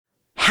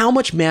How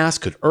much mass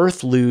could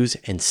Earth lose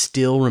and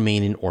still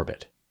remain in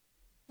orbit?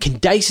 Can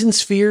Dyson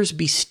spheres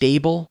be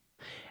stable?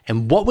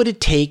 And what would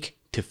it take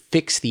to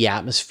fix the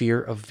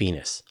atmosphere of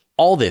Venus?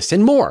 All this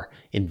and more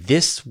in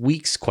this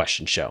week's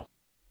Question Show.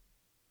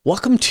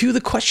 Welcome to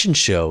the Question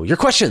Show. Your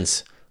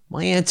questions,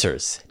 my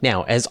answers.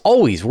 Now, as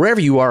always,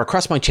 wherever you are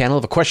across my channel,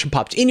 if a question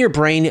pops in your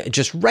brain,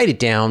 just write it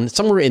down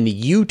somewhere in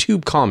the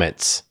YouTube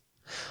comments.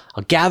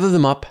 I'll gather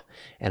them up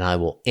and I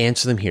will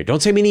answer them here.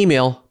 Don't send me an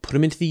email, put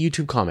them into the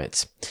YouTube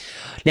comments.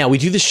 Now, we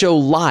do the show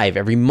live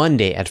every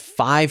Monday at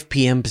 5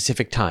 p.m.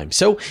 Pacific time.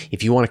 So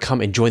if you want to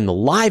come and join the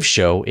live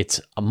show,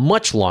 it's a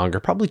much longer,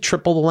 probably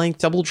triple the length,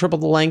 triple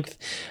the length.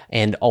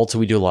 And also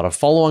we do a lot of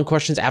follow-on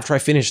questions. After I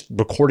finish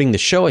recording the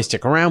show, I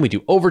stick around. We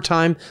do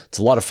overtime. It's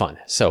a lot of fun.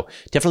 So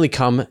definitely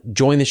come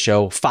join the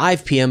show,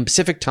 5 p.m.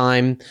 Pacific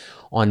time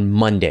on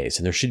Mondays.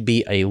 And there should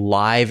be a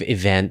live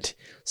event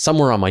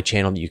somewhere on my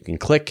channel that you can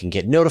click and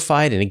get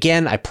notified. And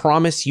again, I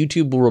promise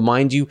YouTube will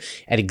remind you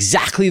at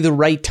exactly the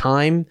right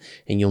time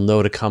and you'll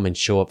know to come and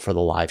show up for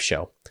the live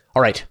show.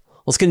 All right,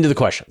 let's get into the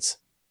questions.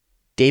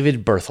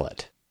 David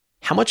Berthlet,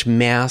 how much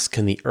mass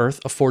can the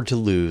Earth afford to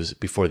lose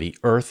before the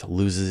Earth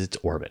loses its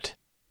orbit?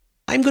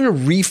 I'm going to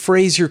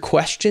rephrase your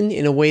question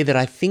in a way that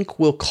I think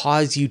will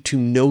cause you to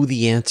know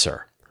the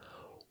answer.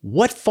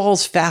 What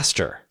falls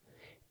faster,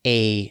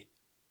 a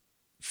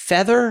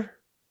feather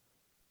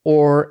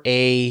or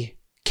a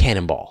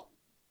cannonball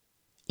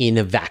in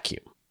a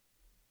vacuum?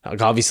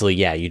 Like obviously,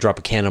 yeah, you drop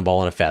a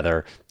cannonball and a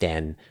feather,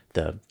 then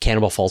the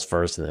cannonball falls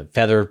first and the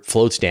feather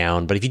floats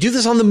down. But if you do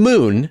this on the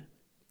moon,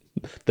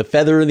 the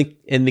feather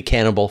and the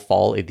cannonball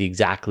fall at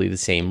exactly the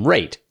same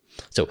rate.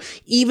 So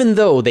even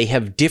though they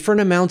have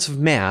different amounts of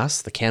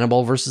mass, the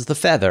cannonball versus the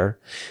feather,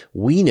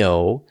 we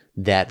know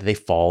that they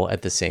fall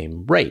at the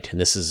same rate.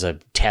 And this is a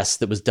test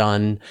that was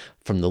done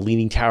from the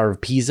Leaning Tower of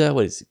Pisa.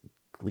 What is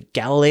it?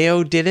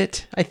 Galileo did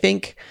it, I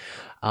think.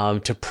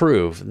 To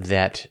prove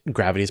that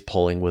gravity is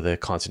pulling with a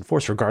constant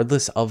force,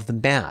 regardless of the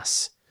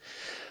mass.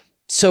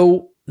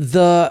 So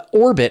the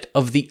orbit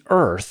of the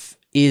Earth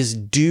is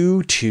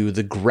due to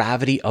the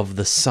gravity of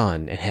the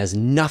sun. It has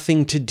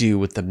nothing to do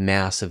with the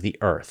mass of the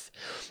Earth.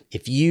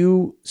 If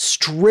you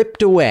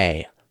stripped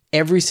away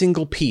every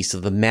single piece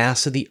of the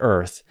mass of the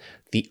Earth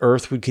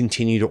would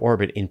continue to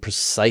orbit in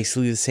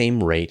precisely the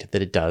same rate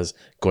that it does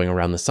going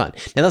around the sun.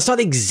 Now, that's not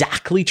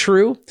exactly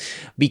true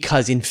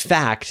because, in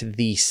fact,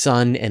 the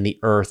sun and the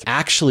Earth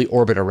actually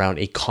orbit around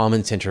a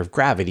common center of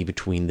gravity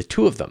between the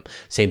two of them.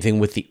 Same thing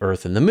with the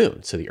Earth and the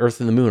moon. So the Earth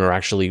and the moon are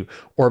actually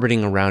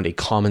orbiting around a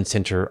common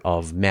center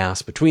of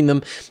mass between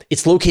them.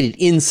 It's located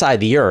inside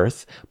the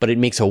Earth, but it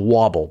makes a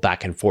wobble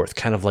back and forth,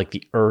 kind of like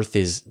the Earth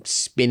is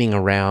spinning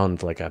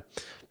around like a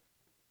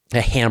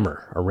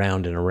hammer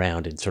around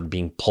and sort of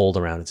being pulled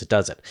around as it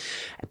does it.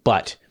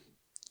 But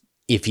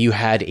if you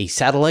had a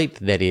satellite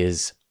that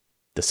is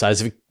the size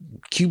of a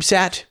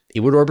CubeSat, it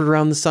would orbit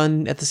around the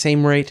sun at the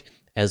same rate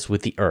as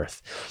with the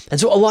Earth.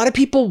 And so a lot of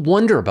people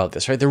wonder about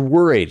this, right? They're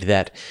worried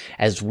that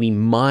as we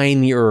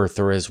mine the Earth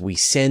or as we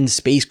send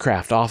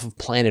spacecraft off of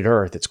planet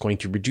Earth, it's going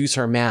to reduce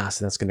our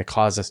mass and that's going to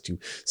cause us to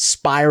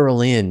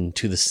spiral in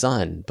to the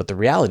sun. But the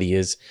reality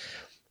is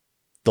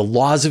the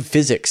laws of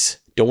physics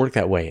don't work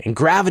that way. And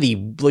gravity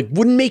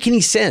wouldn't make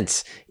any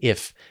sense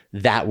if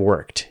that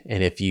worked.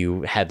 And if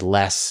you had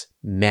less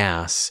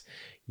mass,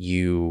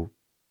 you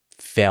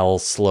fell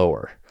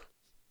slower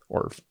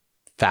or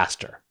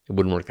faster. It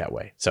wouldn't work that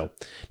way. So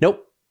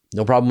nope,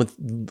 no problem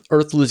with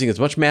Earth losing as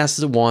much mass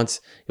as it wants.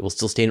 It will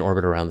still stay in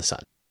orbit around the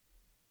sun.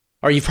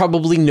 You've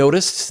probably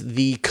noticed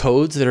the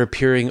codes that are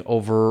appearing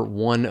over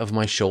one of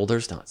my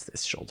shoulders. No, it's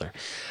this shoulder.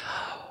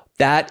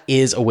 That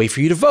is a way for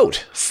you to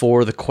vote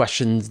for the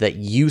questions that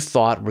you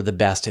thought were the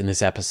best in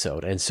this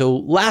episode. And so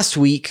last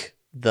week,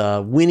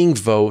 the winning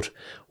vote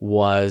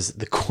was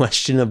the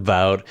question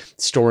about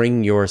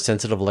storing your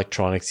sensitive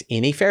electronics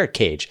in a ferret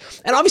cage.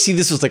 And obviously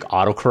this was like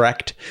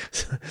autocorrect.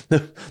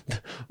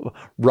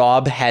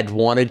 Rob had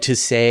wanted to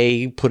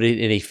say put it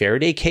in a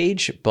Faraday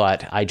cage,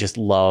 but I just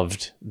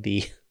loved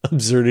the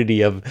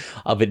absurdity of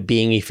it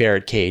being a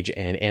ferret cage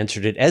and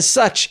answered it as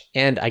such.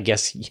 And I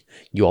guess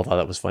you all thought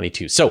that was funny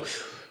too. So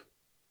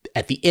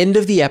at the end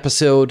of the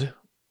episode,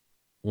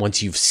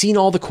 once you've seen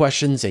all the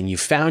questions and you've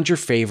found your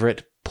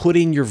favorite, put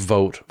in your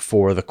vote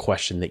for the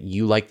question that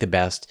you like the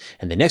best.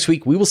 And the next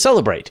week, we will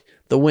celebrate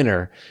the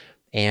winner.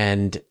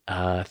 And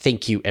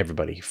thank you,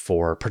 everybody,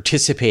 for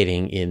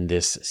participating in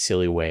this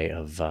silly way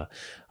of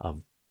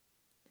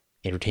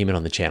entertainment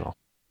on the channel.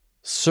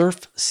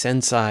 Surf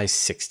Sensei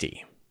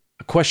 60.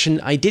 A question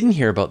I didn't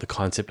hear about the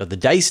concept of the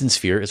Dyson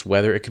sphere is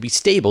whether it could be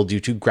stable due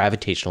to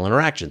gravitational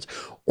interactions,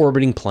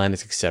 orbiting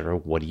planets, etc.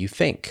 What do you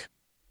think?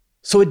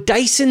 So a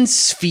Dyson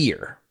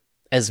sphere,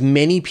 as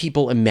many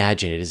people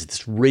imagine it, is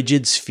this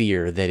rigid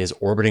sphere that is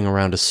orbiting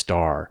around a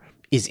star,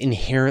 is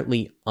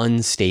inherently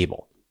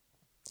unstable.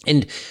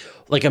 And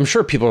I'm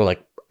sure people are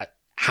like,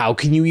 how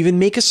can you even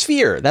make a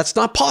sphere? That's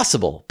not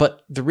possible.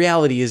 But the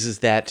reality is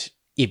that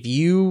if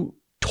you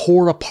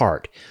tore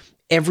apart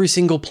every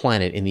single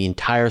planet in the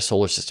entire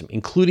solar system,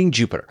 including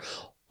Jupiter,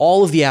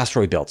 all of the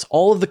asteroid belts,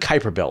 all of the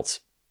Kuiper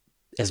belts,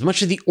 as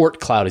much of the Oort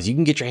cloud as you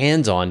can get your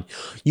hands on,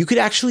 you could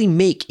actually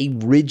make a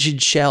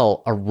rigid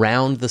shell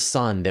around the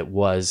sun that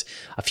was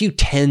a few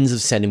tens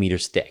of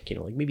centimeters thick,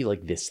 like maybe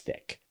like this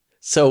thick.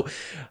 So,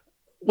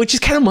 which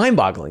is kind of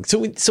mind-boggling.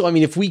 So I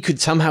mean, if we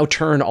could somehow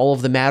turn all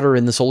of the matter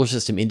in the solar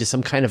system into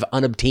some kind of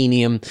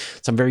unobtainium,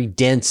 some very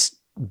dense,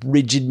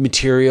 rigid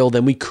material,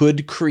 then we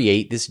could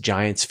create this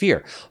giant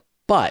sphere.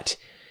 But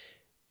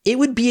it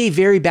would be a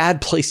very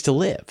bad place to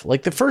live.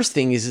 Like the first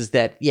thing is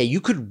that, yeah, you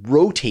could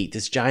rotate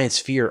this giant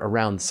sphere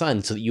around the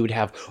sun so that you would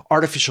have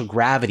artificial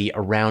gravity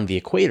around the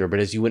equator. But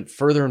as you went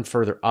further and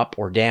further up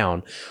or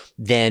down,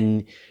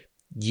 then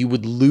you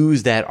would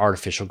lose that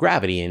artificial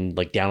gravity. And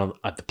like down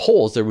at the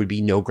poles, there would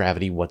be no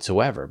gravity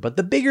whatsoever. But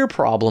the bigger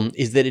problem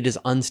is that it is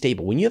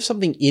unstable. When you have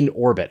something in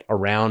orbit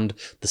around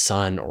the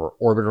sun or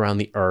orbit around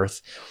the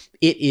Earth,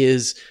 it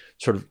is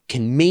sort of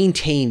can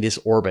maintain this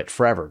orbit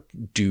forever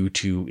due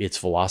to its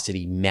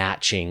velocity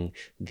matching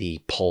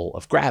the pull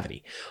of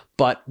gravity.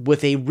 But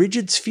with a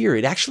rigid sphere,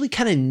 it actually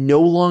kind of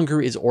no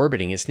longer is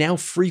orbiting. It's now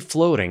free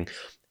floating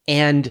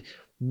and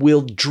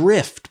will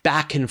drift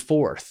back and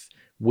forth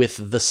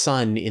with the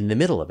sun in the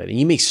middle of it. And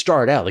you may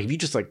start out, like if you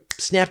just like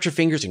snapped your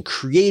fingers and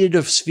created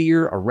a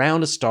sphere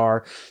around a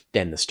star,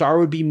 then the star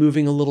would be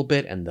moving a little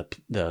bit and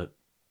the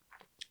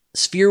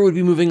sphere would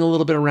be moving a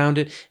little bit around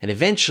it. And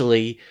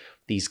eventually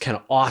these kind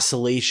of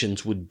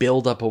oscillations would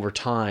build up over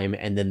time,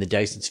 and then the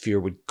Dyson sphere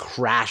would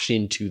crash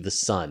into the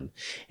sun,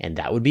 and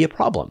that would be a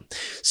problem.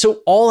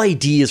 So all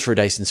ideas for a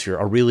Dyson sphere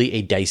are really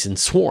a Dyson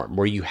swarm,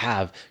 where you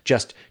have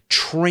just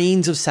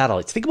trains of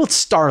satellites. Think about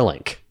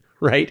Starlink,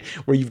 right?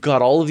 Where you've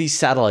got all of these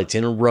satellites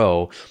in a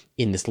row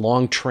in this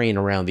long train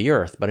around the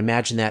Earth, but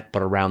imagine that,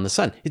 but around the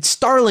sun. It's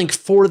Starlink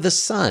for the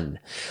sun.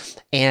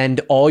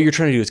 And all you're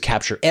trying to do is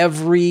capture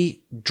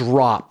every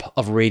drop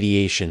of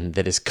radiation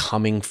that is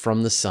coming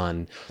from the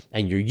sun,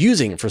 and you're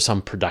using it for some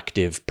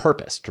productive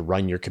purpose, to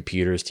run your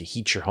computers, to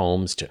heat your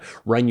homes, to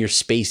run your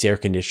space air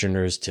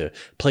conditioners, to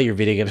play your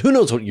video games. Who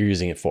knows what you're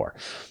using it for?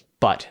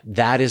 But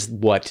that is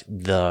what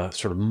the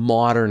sort of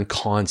modern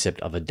concept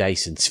of a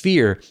Dyson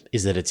sphere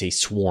is, that it's a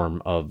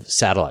swarm of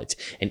satellites.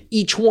 And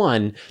each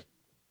one,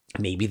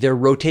 maybe they're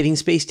rotating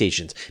space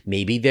stations.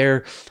 Maybe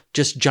they're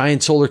just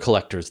giant solar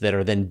collectors that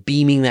are then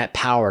beaming that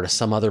power to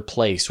some other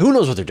place. Who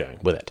knows what they're doing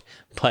with it?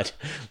 But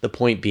the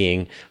point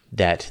being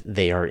that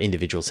they are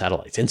individual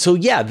satellites. And so,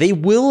 yeah, they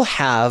will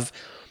have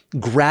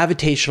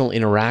gravitational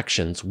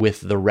interactions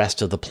with the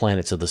rest of the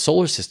planets of the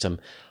solar system.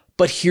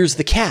 But here's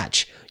the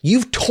catch.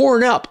 You've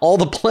torn up all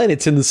the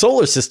planets in the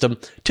solar system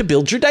to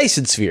build your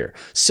Dyson sphere.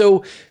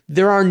 So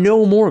there are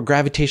no more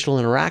gravitational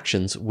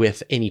interactions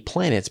with any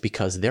planets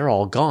because they're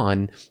all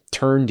gone,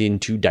 turned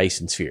into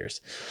Dyson spheres.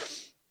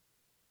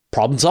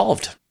 Problem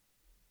solved.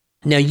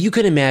 Now you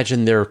can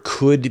imagine there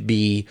could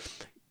be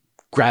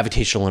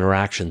gravitational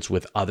interactions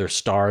with other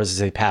stars as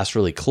they pass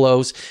really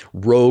close,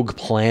 rogue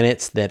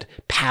planets that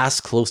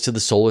pass close to the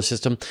solar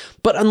system.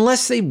 But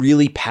unless they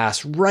really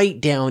pass right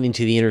down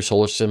into the inner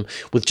solar system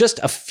with just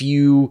a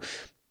few,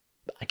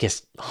 I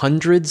guess,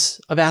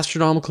 hundreds of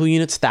astronomical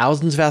units,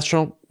 thousands of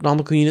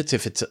astronomical units,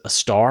 if it's a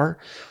star,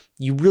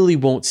 you really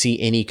won't see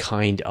any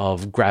kind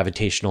of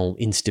gravitational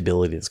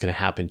instability that's going to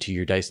happen to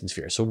your Dyson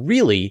sphere. So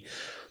really,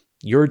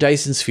 your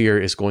Dyson sphere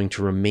is going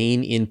to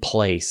remain in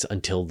place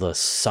until the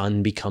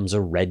sun becomes a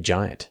red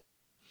giant.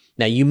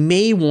 Now, you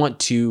may want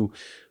to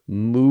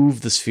move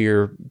the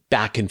sphere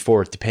back and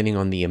forth depending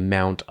on the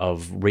amount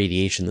of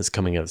radiation that's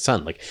coming out of the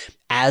sun. Like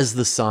as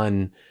the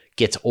sun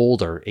gets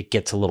older, it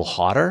gets a little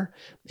hotter.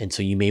 And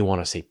so you may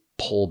want to say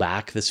pull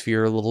back the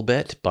sphere a little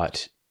bit,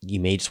 but you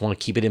may just want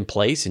to keep it in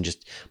place and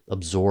just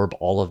absorb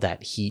all of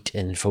that heat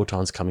and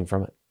photons coming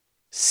from it.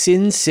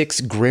 Sin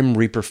 6 Grim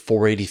Reaper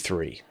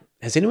 483.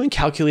 Has anyone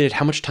calculated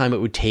how much time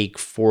it would take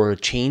for a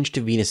change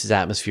to Venus's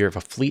atmosphere if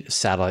a fleet of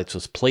satellites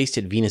was placed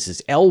at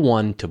Venus's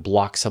L1 to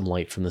block some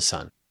light from the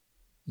sun?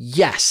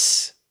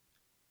 Yes.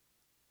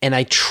 And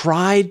I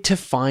tried to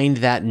find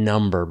that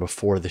number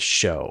before the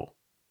show,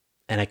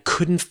 and I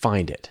couldn't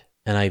find it.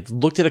 And I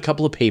looked at a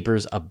couple of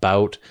papers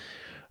about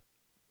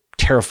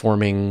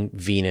terraforming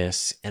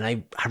Venus, and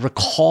I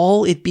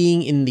recall it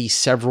being in the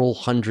several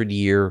hundred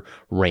year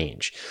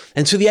range.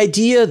 And so the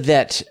idea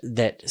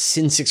that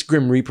Sin 6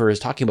 Grim Reaper is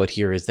talking about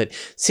here is that,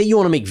 say you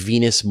want to make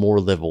Venus more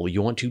livable,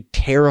 you want to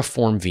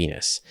terraform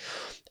Venus.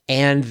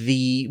 And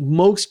the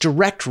most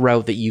direct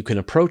route that you can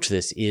approach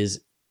this is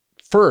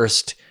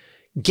first,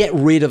 get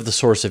rid of the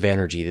source of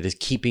energy that is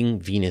keeping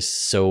Venus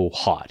so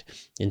hot.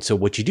 And so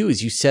what you do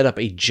is you set up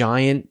a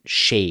giant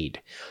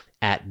shade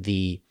at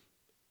the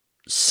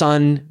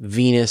Sun,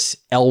 Venus,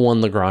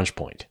 L1 Lagrange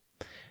point.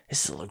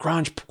 This is a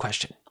Lagrange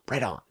question.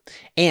 Right on.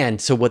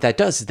 And so what that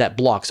does is that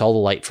blocks all the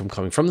light from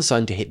coming from the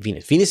sun to hit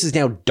Venus. Venus is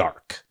now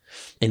dark,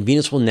 and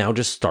Venus will now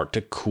just start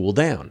to cool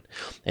down.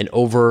 And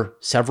over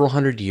several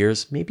hundred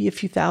years, maybe a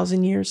few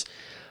thousand years,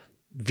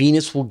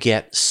 Venus will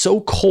get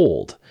so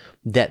cold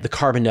that the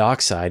carbon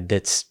dioxide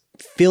that's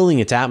filling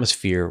its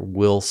atmosphere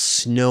will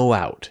snow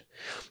out.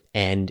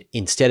 And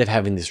instead of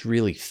having this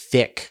really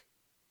thick,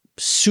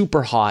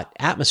 super hot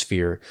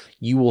atmosphere,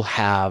 you will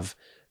have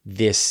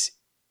this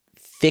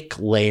thick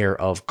layer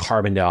of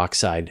carbon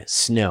dioxide,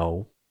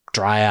 snow,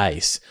 dry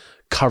ice,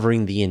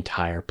 covering the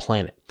entire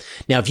planet.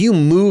 Now, if you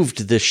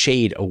moved the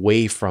shade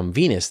away from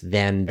Venus,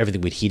 then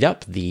everything would heat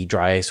up, the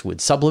dry ice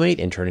would sublimate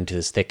and turn into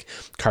this thick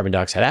carbon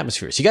dioxide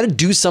atmosphere. So you got to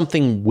do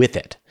something with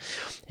it.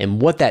 And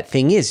what that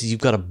thing is you've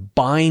got to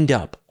bind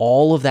up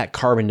all of that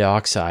carbon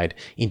dioxide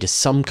into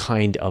some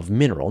kind of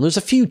mineral. And there's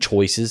a few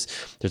choices.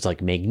 There's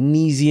like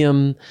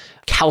magnesium,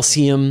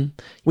 calcium.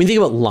 When you think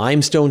about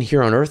limestone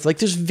here on Earth, like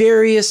there's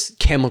various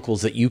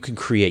chemicals that you can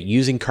create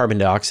using carbon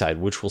dioxide,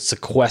 which will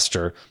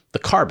sequester the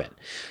carbon.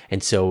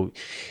 And so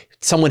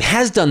someone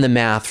has done the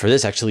math for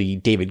this, actually,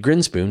 David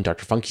Grinspoon,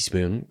 Dr. Funky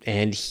Spoon,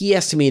 and he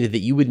estimated that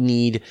you would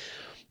need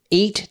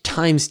 8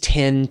 times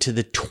 10 to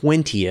the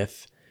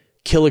 20th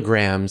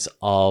kilograms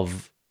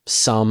of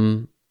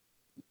some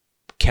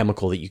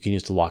chemical that you can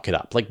use to lock it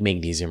up, like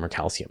magnesium or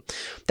calcium.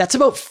 That's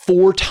about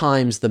 4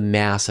 times the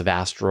mass of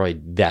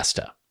asteroid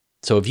Vesta.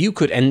 So if you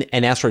could, and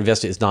asteroid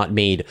Vesta is not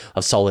made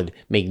of solid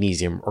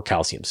magnesium or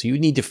calcium. So you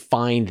need to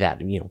find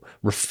that,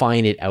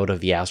 refine it out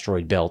of the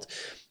asteroid belt.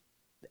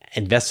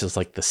 And Vesta is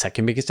like the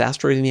second biggest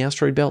asteroid in the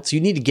asteroid belt. So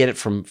you need to get it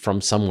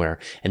from somewhere.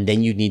 And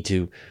then you need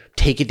to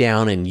take it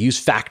down and use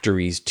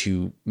factories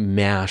to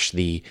mash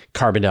the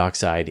carbon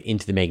dioxide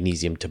into the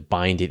magnesium to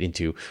bind it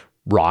into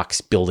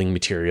rocks, building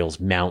materials,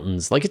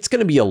 mountains. Like it's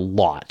going to be a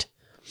lot.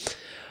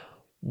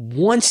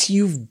 Once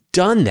you've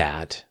done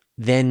that,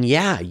 then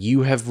yeah,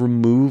 you have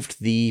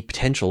removed the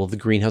potential of the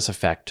greenhouse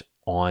effect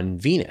on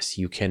Venus.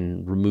 You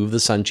can remove the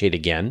sunshade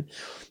again,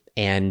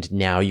 and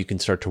now you can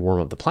start to warm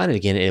up the planet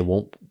again, and it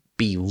won't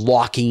be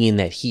locking in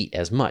that heat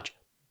as much,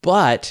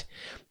 but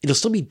it'll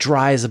still be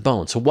dry as a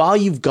bone. So while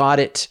you've got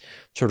it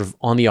sort of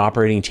on the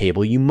operating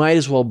table, you might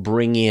as well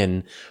bring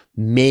in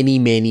many,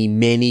 many,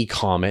 many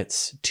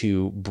comets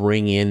to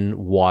bring in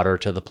water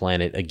to the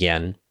planet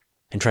again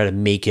and try to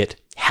make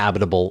it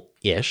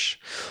habitable-ish.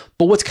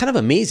 But what's kind of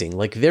amazing,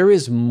 like there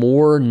is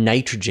more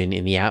nitrogen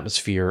in the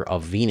atmosphere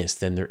of Venus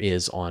than there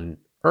is on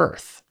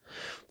Earth.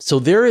 So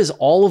there is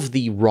all of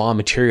the raw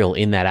material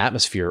in that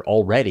atmosphere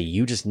already.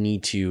 You just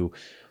need to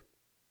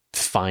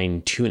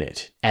fine tune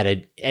it at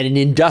an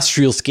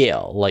industrial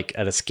scale, like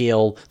at a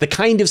scale, the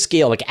kind of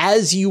scale, like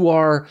as you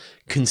are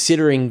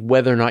considering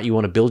whether or not you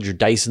want to build your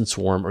Dyson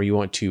swarm or you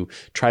want to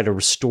try to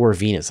restore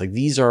Venus. Like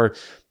these are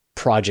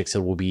projects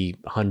that will be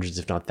hundreds,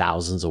 if not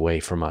thousands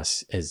away from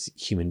us as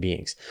human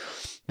beings.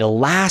 The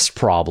last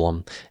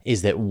problem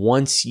is that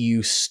once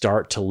you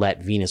start to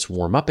let Venus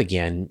warm up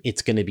again,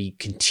 it's going to be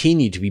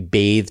continue to be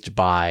bathed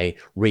by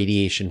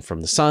radiation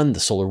from the sun, the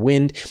solar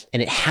wind,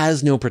 and it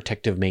has no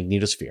protective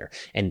magnetosphere.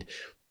 And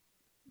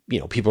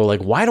people are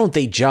like, why don't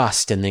they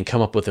just, and then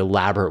come up with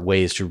elaborate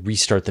ways to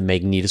restart the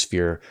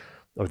magnetosphere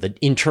or the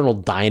internal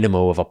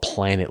dynamo of a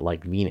planet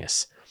like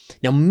Venus?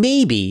 Now,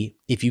 maybe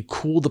if you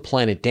cool the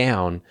planet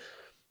down,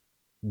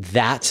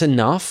 that's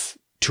enough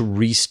to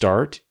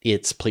restart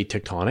its plate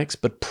tectonics,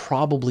 but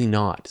probably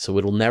not. So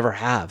it'll never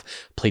have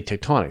plate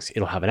tectonics.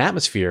 It'll have an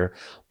atmosphere,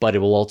 but it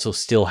will also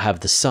still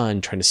have the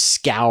sun trying to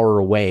scour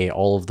away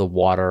all of the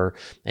water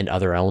and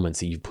other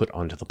elements that you put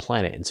onto the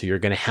planet. And so you're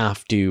going to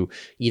have to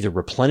either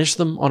replenish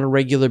them on a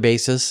regular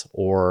basis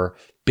or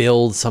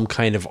build some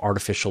kind of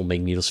artificial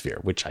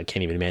magnetosphere, which I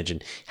can't even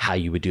imagine how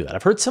you would do that.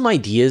 I've heard some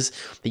ideas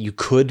that you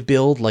could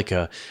build like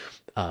a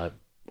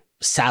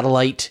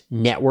satellite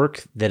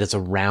network that is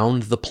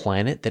around the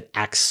planet that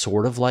acts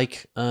sort of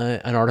like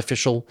an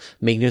artificial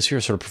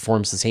magnetosphere, sort of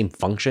performs the same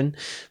function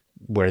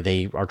where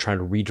they are trying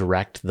to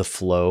redirect the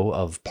flow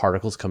of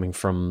particles coming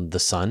from the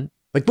sun.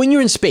 Like when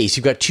you're in space,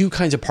 you've got 2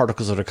 kinds of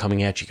particles that are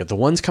coming at you. You've got the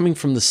ones coming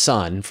from the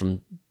sun,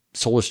 from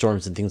solar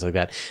storms and things like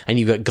that, and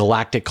you've got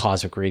galactic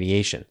cosmic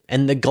radiation.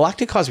 And the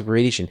galactic cosmic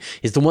radiation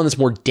is the one that's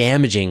more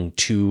damaging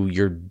to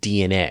your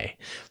DNA.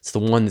 It's the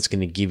one that's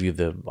going to give you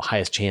the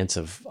highest chance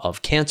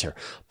of cancer,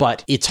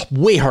 but it's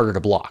way harder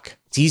to block.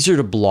 It's easier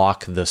to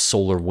block the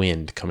solar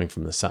wind coming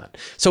from the sun.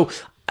 So,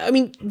 I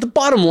mean, the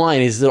bottom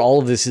line is that all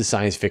of this is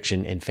science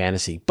fiction and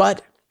fantasy,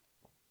 but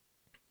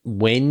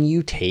when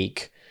you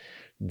take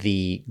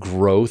the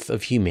growth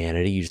of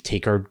humanity, you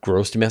take our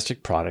gross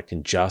domestic product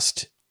and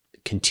just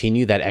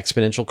continue that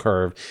exponential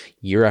curve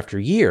year after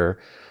year,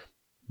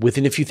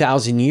 within a few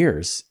thousand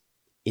years,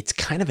 it's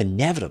kind of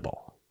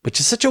inevitable,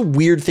 which is such a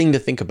weird thing to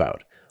think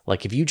about.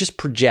 Like if you just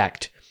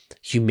project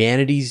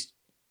humanity's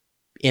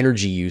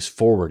energy use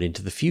forward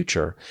into the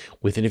future,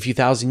 within a few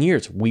thousand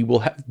years, we will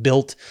have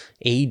built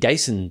a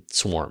Dyson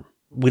swarm.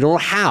 We don't know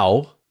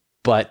how,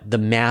 but the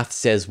math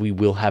says we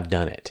will have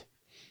done it.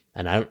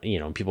 And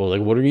people are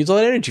like, what do we use all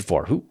that energy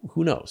for?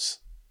 Who knows?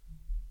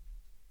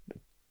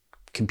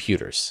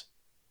 Computers.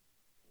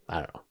 I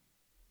don't know.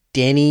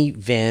 Danny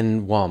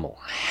Van Wammel.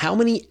 How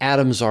many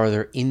atoms are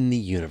there in the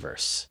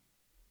universe?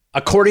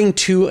 According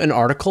to an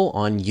article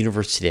on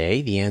Universe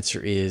Today, the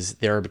answer is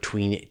there are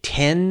between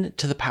 10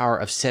 to the power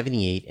of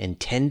 78 and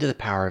 10 to the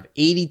power of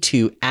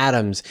 82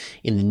 atoms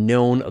in the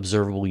known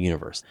observable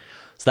universe.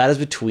 So that is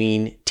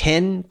between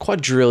 10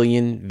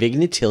 quadrillion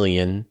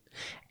vigintillion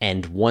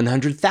and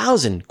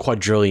 100,000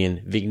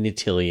 quadrillion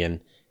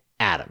vigintillion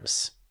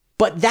atoms.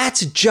 But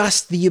that's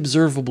just the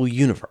observable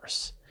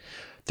universe.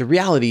 The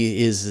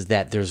reality is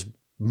that there's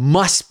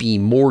must be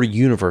more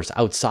universe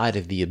outside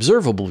of the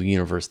observable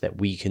universe that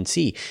we can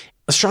see.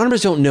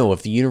 Astronomers don't know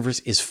if the universe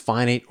is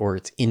finite or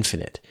it's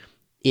infinite.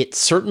 It's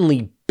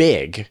certainly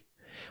big,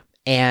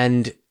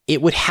 and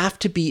it would have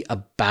to be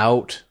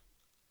about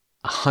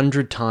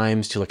 100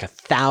 times to like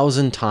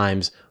 1,000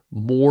 times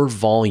more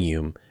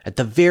volume at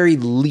the very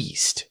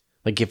least.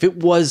 Like if it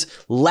was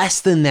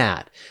less than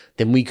that,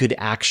 then we could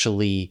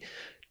actually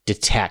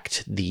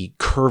detect the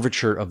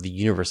curvature of the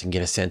universe and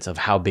get a sense of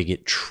how big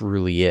it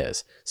truly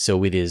is.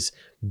 So it is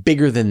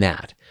bigger than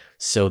that.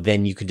 So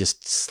then you could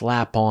just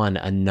slap on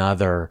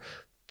another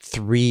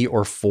 3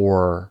 or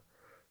 4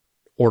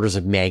 orders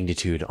of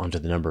magnitude onto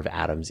the number of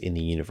atoms in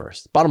the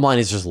universe. Bottom line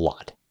is there's a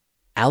lot.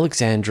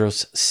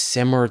 Alexandros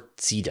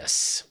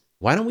Semortsidis.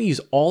 Why don't we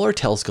use all our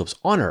telescopes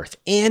on Earth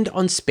and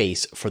on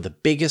space for the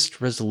biggest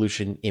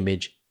resolution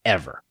image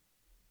ever?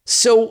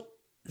 So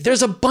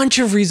there's a bunch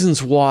of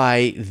reasons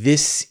why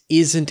this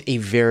isn't a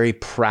very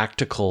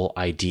practical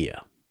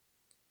idea.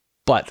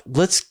 But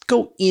let's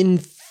go in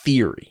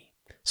theory.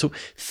 So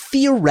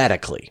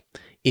theoretically,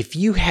 if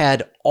you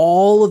had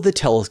all of the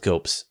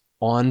telescopes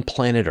on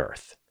planet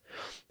Earth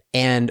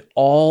and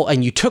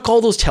you took all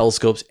those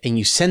telescopes and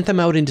you sent them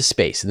out into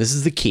space, and this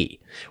is the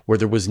key, where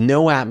there was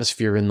no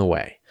atmosphere in the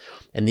way,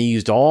 and they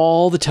used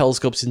all the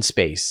telescopes in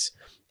space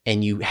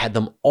and you had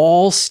them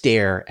all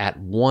stare at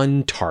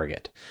one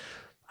target,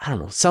 I don't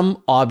know,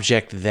 some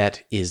object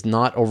that is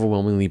not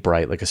overwhelmingly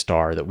bright like a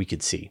star that we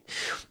could see,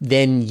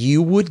 then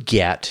you would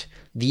get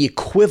the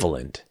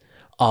equivalent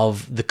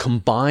of the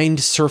combined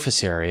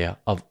surface area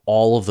of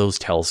all of those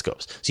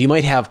telescopes. So you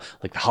might have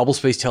like the Hubble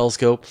Space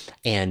Telescope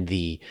and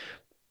the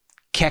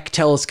Keck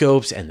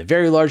telescopes and the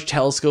very large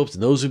telescopes,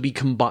 and those would be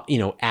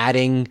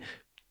adding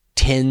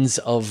tens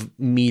of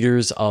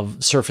meters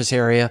of surface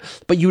area,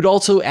 but you'd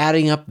also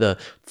adding up the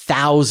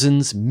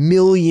thousands,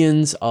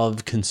 millions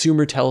of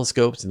consumer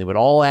telescopes, and they would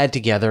all add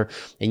together,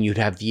 and you'd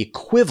have the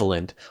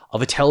equivalent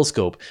of a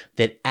telescope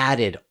that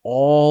added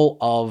all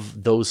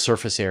of those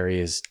surface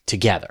areas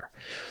together.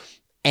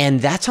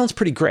 And that sounds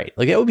pretty great.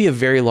 Like that would be a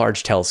very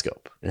large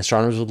telescope, and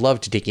astronomers would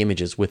love to take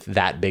images with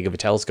that big of a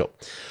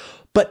telescope.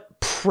 But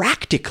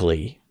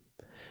practically,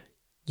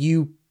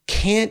 you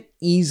can't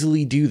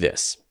easily do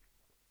this.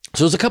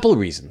 So there's a couple of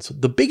reasons.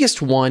 The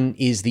biggest one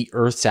is the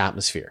Earth's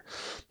atmosphere.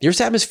 The Earth's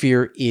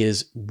atmosphere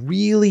is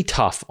really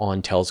tough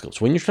on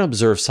telescopes. When you're trying to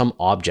observe some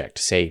object,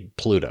 say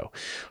Pluto,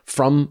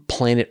 from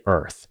planet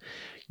Earth,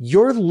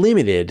 you're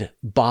limited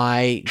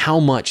by how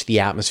much the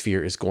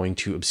atmosphere is going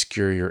to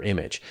obscure your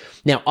image.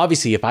 Now,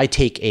 obviously, if I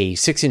take a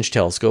 6-inch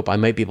telescope, I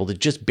might be able to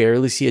just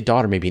barely see a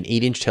dot, or maybe an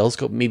 8-inch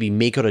telescope, maybe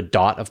make out a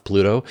dot of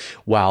Pluto,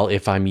 while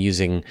if I'm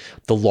using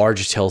the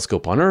largest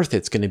telescope on Earth,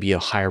 it's going to be a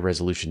higher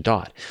resolution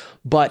dot.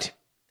 But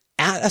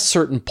at a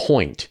certain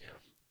point,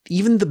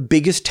 even the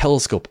biggest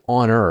telescope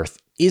on Earth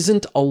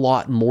isn't a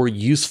lot more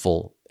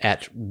useful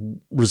at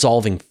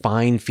resolving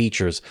fine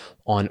features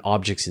on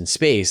objects in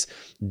space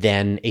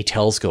than a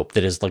telescope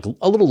that is like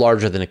a little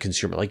larger than a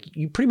consumer. Like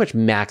you pretty much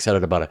max out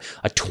at about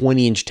a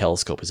 20-inch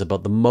telescope is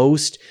about the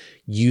most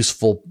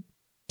useful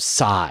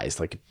size.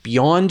 Like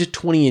beyond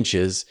 20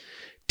 inches,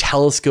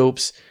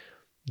 telescopes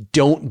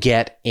don't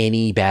get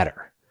any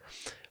better.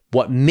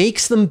 What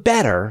makes them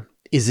better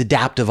is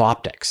adaptive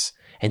optics.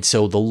 And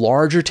so the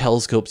larger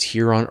telescopes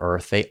here on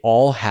Earth, they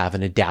all have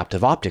an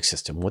adaptive optic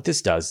system. What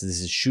this does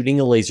is shooting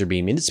a laser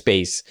beam into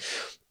space,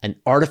 an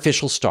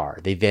artificial star.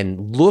 They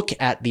then look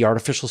at the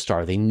artificial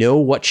star. They know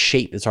what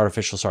shape this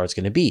artificial star is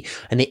going to be,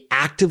 and they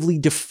actively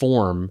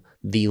deform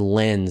the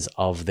lens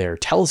of their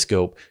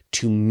telescope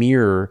to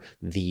mirror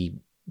the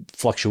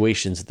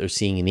fluctuations that they're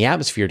seeing in the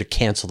atmosphere to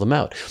cancel them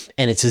out.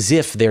 And it's as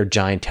if their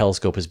giant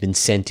telescope has been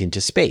sent into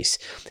space.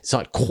 It's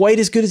not quite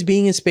as good as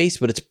being in space,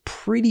 but it's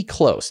pretty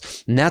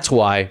close. And that's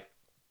why,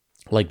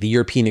 like the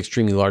European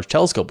Extremely Large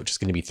Telescope, which is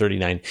going to be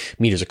 39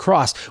 meters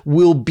across,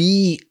 will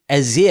be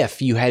as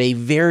if you had a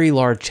very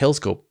large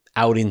telescope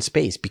out in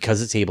space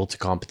because it's able to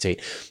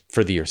compensate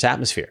for the Earth's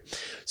atmosphere.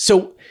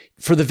 So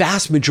for the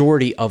vast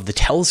majority of the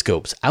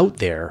telescopes out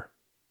there,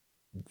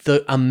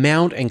 the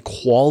amount and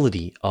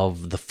quality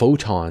of the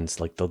photons,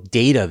 like the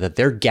data that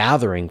they're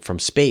gathering from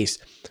space,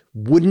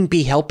 wouldn't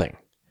be helping.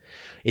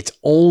 It's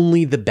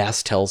only the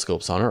best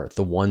telescopes on Earth,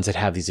 the ones that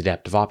have these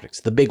adaptive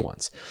optics, the big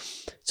ones.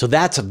 So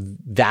that's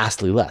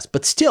vastly less.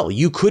 But still,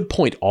 you could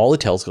point all the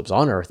telescopes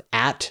on Earth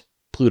at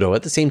Pluto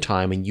at the same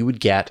time, and you would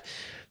get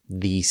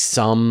the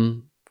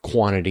sum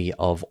quantity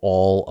of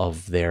all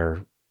of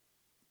their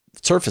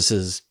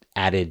surfaces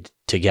added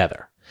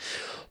together.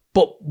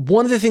 But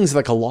one of the things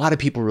like a lot of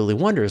people really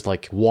wonder is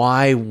like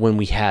why when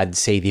we had,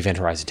 say, the Event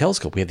Horizon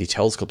Telescope, we had these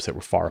telescopes that were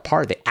far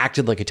apart. They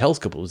acted like a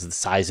telescope. It was the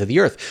size of the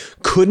Earth.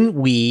 Couldn't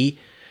we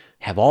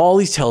have all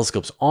these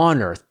telescopes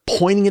on Earth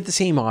pointing at the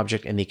same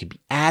object, and they could be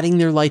adding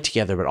their light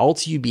together, but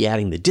also you'd be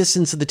adding the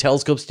distance of the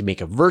telescopes to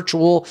make a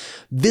virtual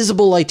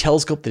visible light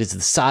telescope that is the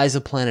size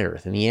of planet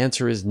Earth? And the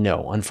answer is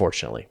no,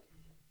 unfortunately.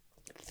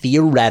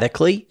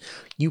 Theoretically,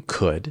 you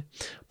could,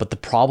 but the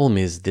problem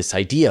is this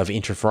idea of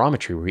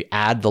interferometry, where we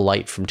add the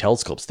light from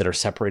telescopes that are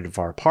separated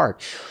far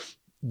apart.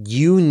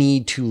 You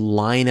need to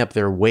line up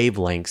their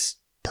wavelengths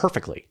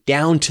perfectly,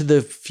 down to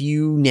the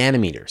few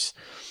nanometers.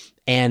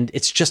 And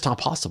it's just not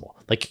possible.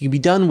 Like, you can be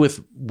done with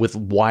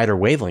wider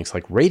wavelengths,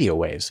 like radio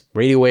waves.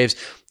 Radio waves,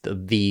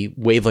 the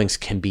wavelengths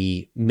can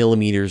be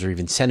millimeters or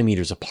even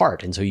centimeters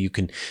apart. And so you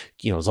can,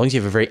 as long as you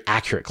have a very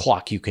accurate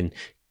clock, you can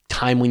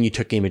time when you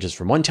took images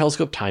from one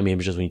telescope, time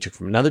images when you took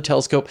from another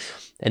telescope,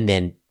 and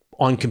then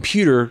on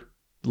computer,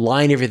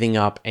 line everything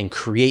up and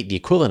create the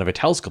equivalent of a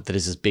telescope that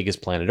is as big as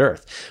planet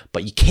Earth.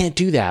 But you can't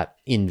do that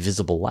in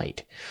visible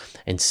light.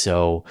 And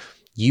so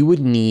you would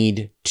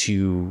need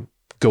to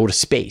go to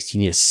space. You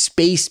need a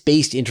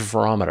space-based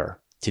interferometer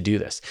to do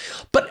this.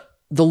 But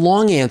the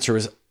long answer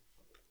is,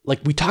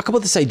 like, we talk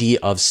about this idea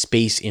of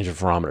space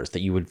interferometers,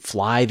 that you would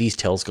fly these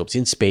telescopes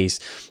in space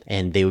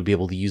and they would be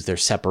able to use their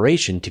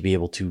separation to be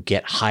able to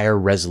get higher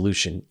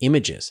resolution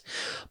images.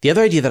 The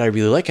other idea that I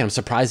really like, and I'm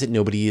surprised that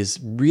nobody is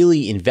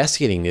really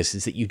investigating this,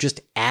 is that you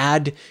just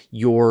add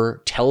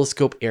your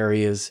telescope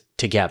areas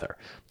together.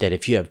 That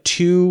if you have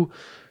two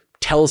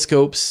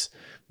telescopes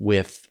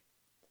with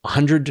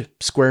 100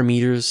 square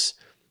meters,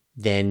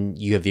 then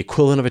you have the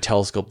equivalent of a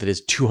telescope that is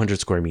 200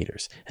 square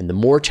meters. And the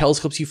more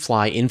telescopes you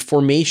fly in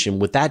formation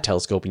with that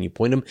telescope and you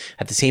point them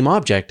at the same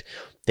object,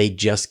 they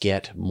just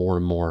get more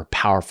and more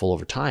powerful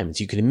over time. And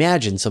so you can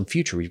imagine some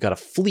future where you've got a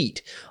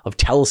fleet of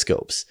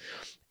telescopes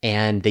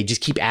and they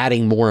just keep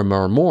adding more and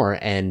more and more,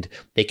 and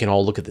they can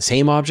all look at the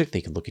same object.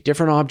 They can look at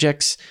different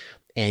objects,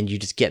 and you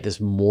just get this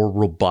more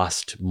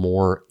robust,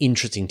 more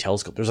interesting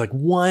telescope. There's like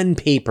one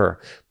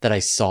paper that I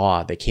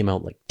saw that came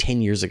out like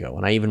 10 years ago,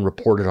 and I even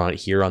reported on it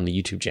here on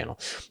the YouTube channel,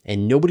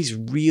 and nobody's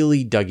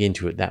really dug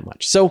into it that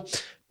much. So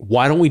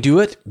why don't we do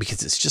it?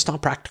 Because it's just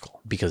not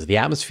practical. Because of the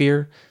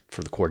atmosphere,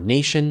 for the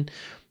coordination.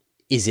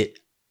 Is it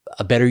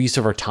a better use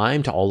of our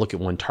time to all look at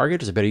one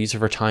target? Is it a better use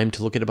of our time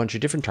to look at a bunch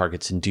of different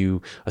targets and do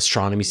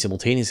astronomy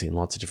simultaneously in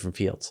lots of different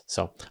fields?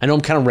 So I know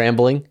I'm kind of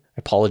rambling. I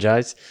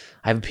apologize.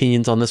 I have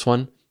opinions on this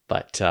one.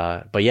 But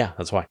yeah,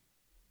 that's why.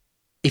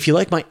 If you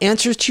like my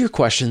answers to your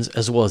questions,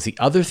 as well as the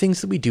other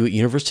things that we do at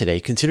Universe Today,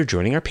 consider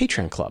joining our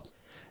Patreon club.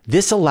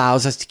 This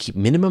allows us to keep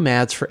minimum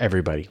ads for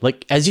everybody.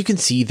 Like, as you can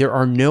see, there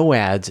are no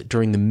ads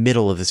during the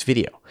middle of this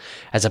video.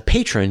 As a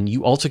patron,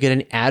 you also get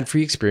an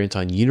ad-free experience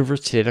on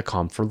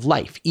universetoday.com for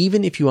life,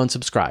 even if you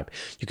unsubscribe.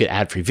 You get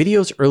ad-free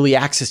videos, early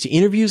access to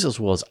interviews, as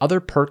well as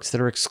other perks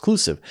that are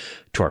exclusive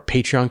to our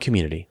Patreon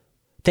community.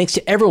 Thanks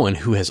to everyone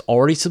who has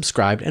already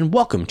subscribed, and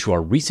welcome to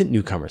our recent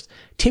newcomers: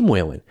 Tim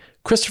Whalen,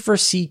 Christopher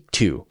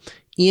C2,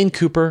 Ian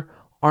Cooper,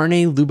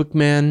 Arne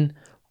Lubachman,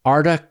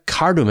 Arda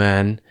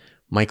Carduman,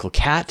 Michael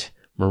Catt,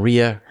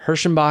 Maria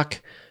Hirschenbach,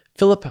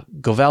 Philip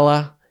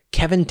Govella,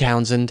 Kevin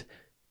Townsend,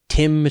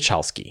 Tim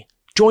Michalski.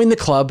 Join the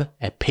club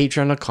at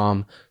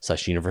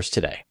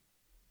patreon.com/universetoday.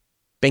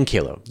 Ben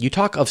Kalo, you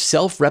talk of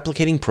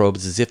self-replicating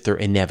probes as if they're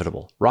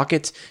inevitable.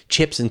 Rockets,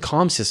 chips, and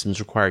comm systems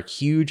require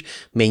huge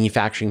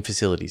manufacturing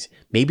facilities.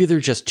 Maybe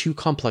they're just too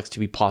complex to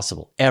be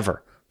possible.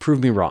 Ever.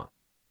 Prove me wrong.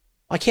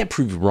 I can't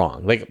prove you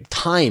wrong. Like,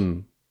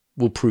 time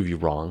will prove you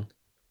wrong.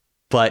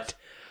 But,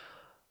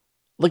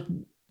 like,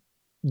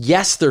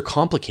 yes, they're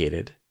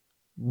complicated.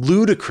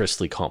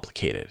 Ludicrously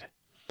complicated.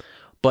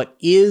 But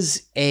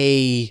is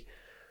a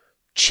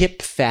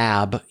chip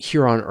fab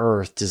here on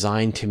Earth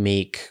designed to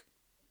make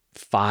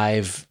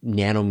 5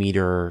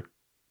 nanometer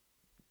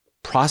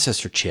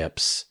processor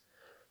chips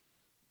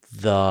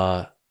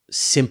the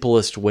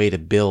simplest way to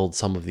build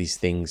some of these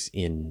things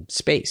in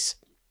space?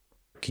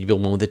 Can you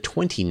build one with a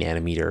 20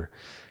 nanometer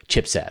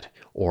chipset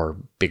or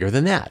bigger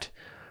than that?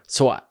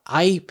 So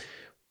I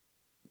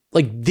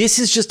like, this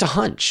is just a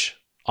hunch,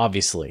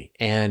 obviously.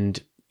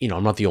 And,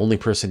 I'm not the only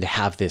person to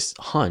have this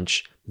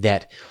hunch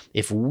that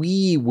if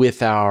we,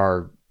 with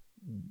our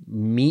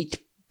meat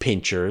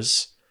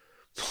pinchers,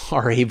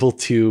 are able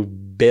to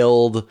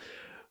build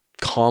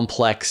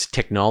complex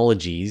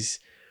technologies,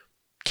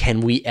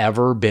 can we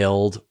ever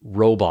build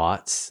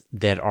robots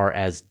that are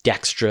as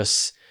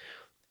dexterous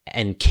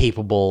and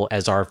capable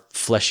as our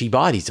fleshy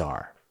bodies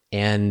are?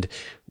 And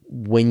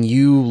when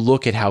you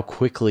look at how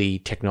quickly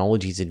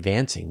technology is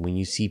advancing, when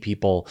you see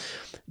people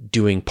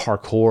doing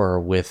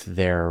parkour with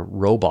their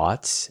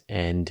robots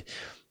and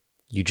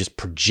you just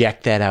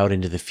project that out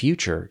into the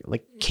future,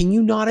 like, can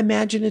you not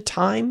imagine a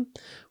time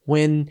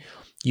when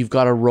you've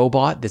got a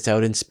robot that's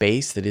out in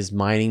space that is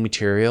mining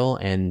material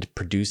and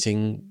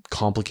producing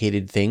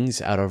complicated things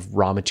out of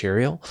raw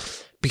material?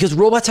 Because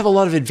robots have a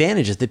lot of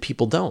advantages that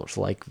people don't.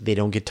 Like, they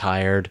don't get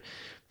tired,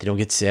 they don't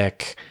get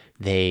sick,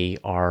 they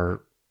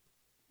are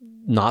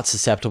not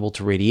susceptible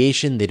to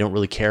radiation, they don't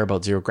really care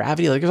about zero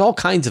gravity. Like, there's all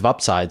kinds of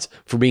upsides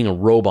for being a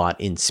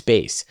robot in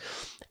space.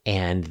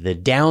 And the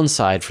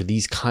downside for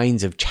these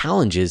kinds of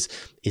challenges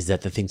is that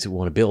the things that we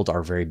want to build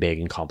are very big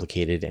and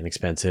complicated and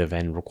expensive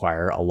and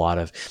require a lot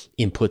of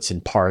inputs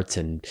and parts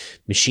and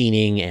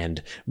machining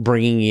and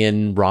bringing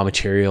in raw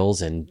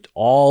materials and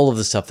all of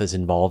the stuff that's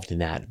involved in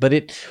that. But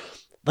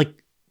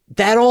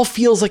That all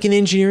feels like an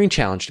engineering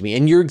challenge to me.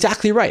 And you're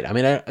exactly right. I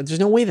mean, there's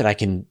no way that I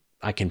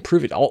can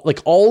prove it.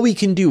 All we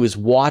can do is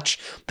watch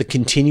the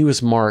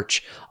continuous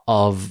march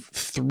of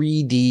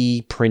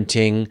 3D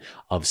printing,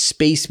 of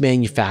space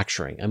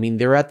manufacturing. I mean,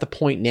 they're at the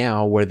point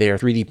now where they're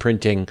 3D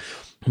printing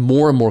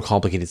more and more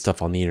complicated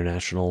stuff on the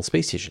International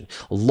Space Station.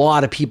 A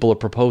lot of people are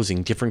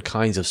proposing different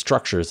kinds of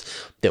structures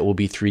that will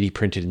be 3D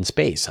printed in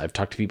space. I've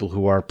talked to people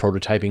who are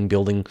prototyping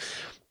building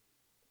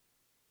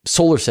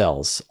solar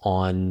cells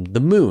on the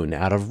moon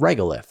out of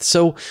regolith.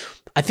 So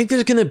I think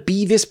there's going to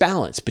be this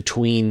balance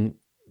between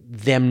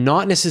them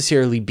not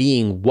necessarily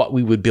being what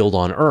we would build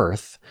on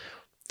Earth.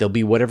 They'll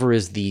be whatever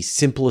is the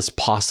simplest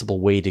possible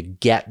way to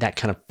get that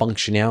kind of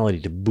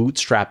functionality to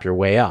bootstrap your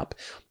way up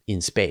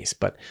in space.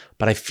 But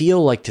I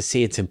feel like to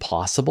say it's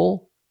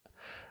impossible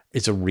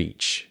is a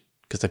reach,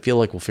 because I feel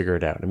like we'll figure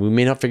it out. And we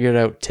may not figure it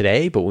out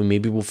today, but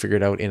maybe we'll figure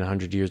it out in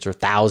 100 years or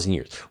 1,000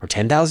 years or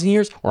 10,000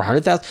 years or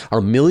 100,000 or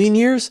a million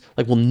years.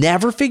 Like, we'll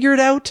never figure it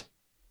out.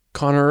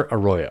 Connor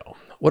Arroyo.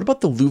 What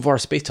about the LUVOIR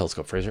Space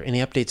Telescope, Fraser? Any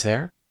updates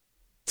there?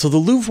 So the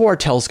LUVOIR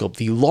telescope,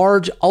 the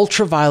Large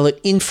Ultraviolet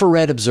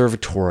Infrared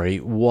Observatory,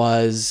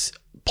 was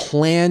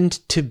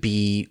planned to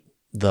be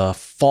the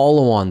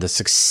follow-on, the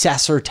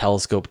successor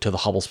telescope to the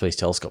Hubble Space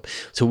Telescope.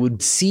 So it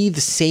would see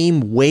the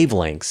same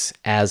wavelengths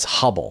as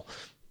Hubble,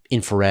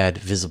 infrared,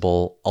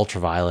 visible,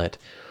 ultraviolet,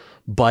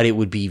 but it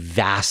would be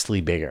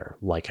vastly bigger,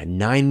 like a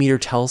 9-meter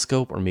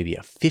telescope, or maybe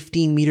a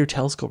 15-meter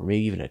telescope, or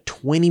maybe even a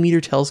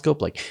 20-meter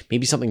telescope, like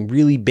maybe something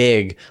really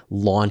big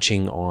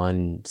launching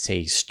on,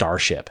 say,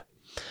 Starship.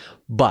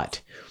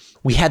 But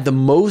we had the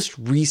most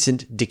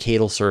recent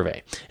decadal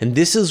survey, and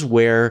this is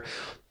where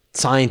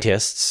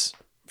scientists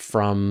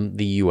from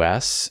the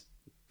US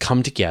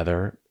come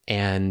together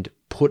and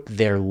put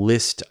their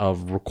list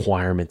of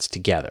requirements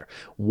together.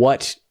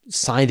 What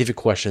scientific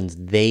questions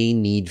they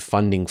need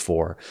funding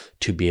for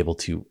to be able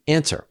to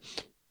answer.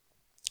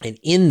 And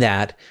in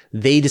that,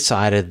 they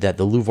decided that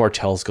the LUVOIR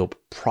telescope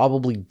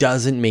probably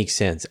doesn't make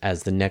sense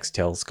as the next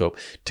telescope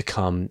to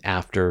come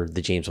after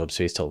the James Webb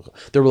Space Telescope.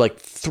 There were like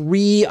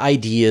 3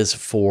 ideas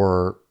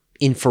for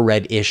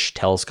infrared-ish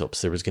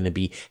telescopes. There was going to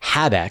be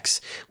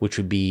HabEx, which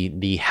would be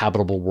the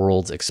Habitable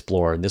Worlds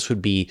Explorer. And this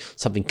would be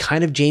something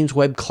kind of James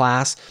Webb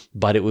class,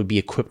 but it would be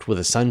equipped with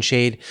a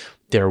sunshade.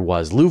 There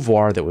was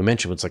LUVOIR that we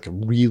mentioned, was like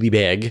really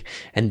big.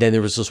 And then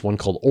there was this one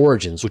called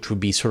Origins, which would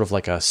be sort of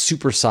like a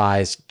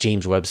supersized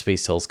James Webb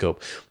Space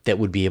Telescope that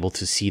would be able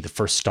to see the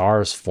first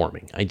stars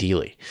forming,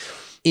 ideally.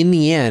 In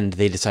the end,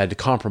 they decided to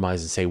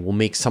compromise and say, we'll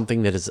make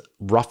something that is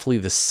roughly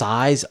the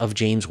size of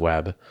James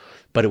Webb,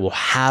 but it will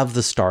have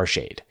the star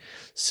shade.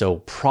 So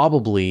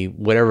probably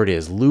whatever it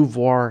is,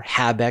 LUVOIR,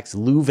 HabEx,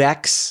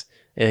 LUVEx,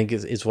 I think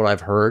is what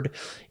I've heard,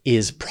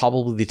 is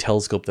probably the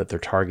telescope that they're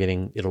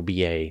targeting. It'll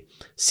be a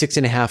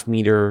 6.5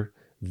 meter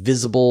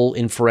visible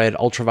infrared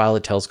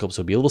ultraviolet telescope.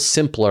 So it'll be a little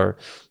simpler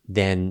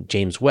than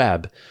James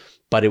Webb,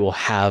 but it will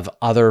have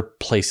other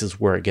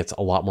places where it gets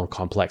a lot more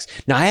complex.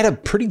 Now, I had a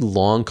pretty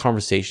long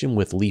conversation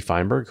with Lee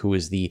Feinberg, who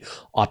is the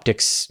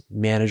optics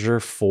manager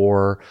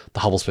for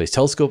the Hubble Space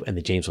Telescope and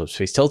the James Webb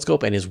Space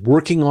Telescope, and is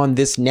working on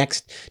this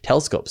next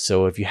telescope.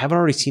 So if you haven't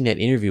already seen that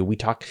interview, we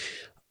talk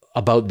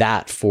about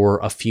that for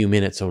a few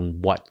minutes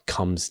on what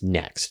comes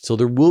next. So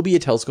there will be a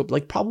telescope,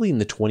 like probably in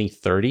the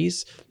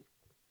 2030s,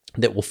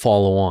 that will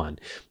follow on.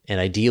 And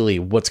ideally,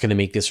 what's going to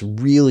make this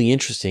really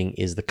interesting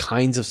is the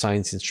kinds of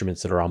science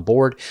instruments that are on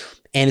board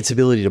and its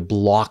ability to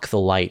block the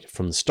light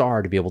from the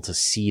star to be able to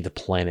see the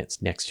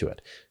planets next to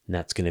it. And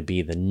that's going to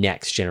be the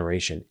next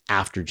generation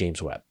after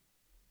James Webb.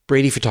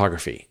 Brady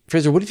Photography.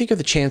 Fraser, what do you think are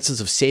the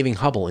chances of saving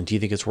Hubble, and do you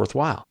think it's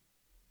worthwhile?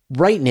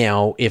 Right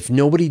now, if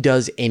nobody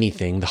does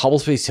anything, the Hubble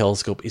Space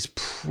Telescope is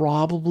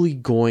probably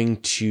going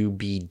to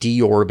be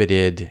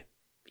deorbited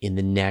in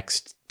the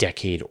next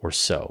decade or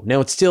so.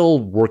 Now, it's still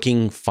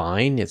working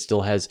fine. It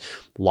still has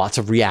lots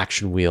of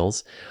reaction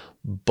wheels,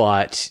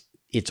 but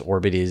its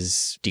orbit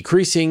is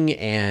decreasing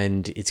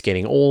and it's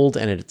getting old.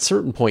 And at a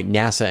certain point,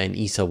 NASA and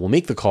ESA will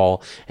make the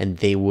call, and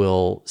they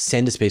will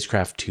send a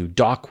spacecraft to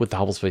dock with the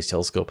Hubble Space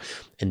Telescope,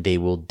 and they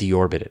will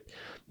deorbit it.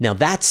 Now,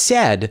 that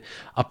said,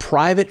 a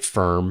private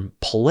firm,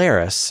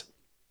 Polaris,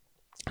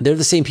 they're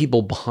the same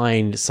people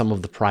behind some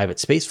of the private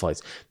space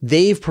flights.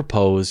 They've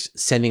proposed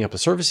sending up a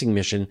servicing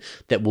mission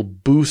that will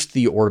boost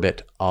the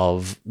orbit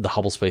of the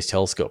Hubble Space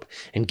Telescope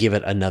and give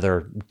it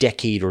another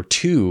decade or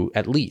 2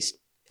 at least.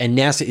 And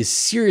NASA is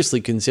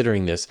seriously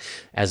considering this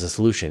as a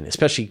solution,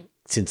 especially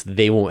since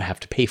they won't have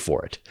to pay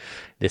for it.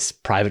 This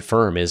private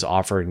firm is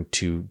offering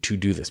to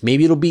do this.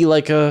 Maybe it'll be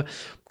like a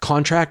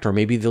contract, or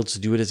maybe they'll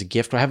just do it as a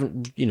gift. We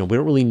don't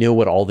really know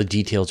what all the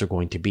details are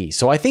going to be.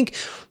 So I think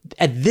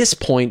at this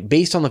point,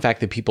 based on the fact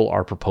that people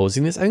are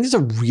proposing this, I think there's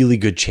a really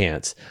good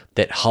chance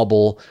that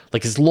Hubble,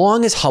 like as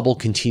long as Hubble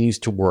continues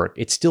to work,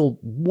 it's still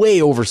way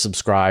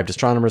oversubscribed.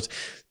 Astronomers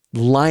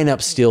line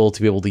up still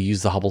to be able to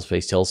use the Hubble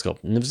Space Telescope.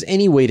 And if there's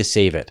any way to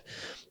save it,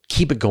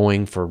 keep it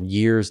going for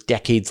years,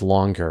 decades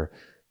longer,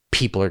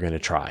 people are going to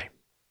try.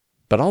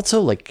 But also,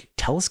 like,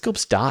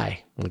 telescopes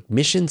die. Like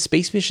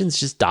space missions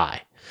just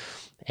die.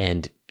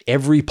 And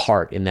every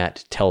part in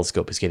that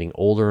telescope is getting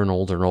older and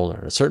older and older.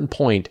 At a certain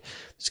point,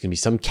 there's going to be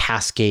some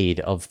cascade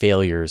of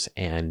failures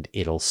and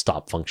it'll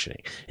stop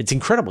functioning. It's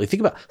incredible. You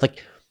think about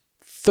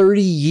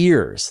 30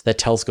 years that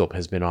telescope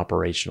has been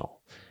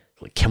operational.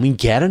 Can we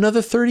get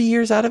another 30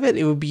 years out of it?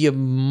 It would be a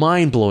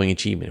mind-blowing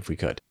achievement if we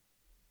could.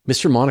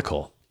 Mr.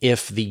 Monocle,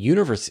 if the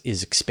universe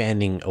is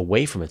expanding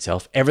away from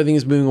itself, everything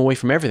is moving away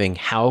from everything,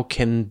 how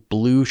can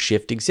blue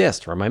shift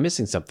exist? Or am I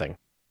missing something?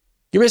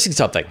 You're missing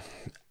something.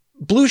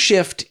 Blue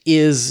shift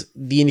is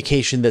the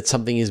indication that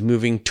something is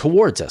moving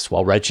towards us,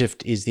 while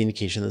redshift is the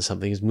indication that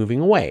something is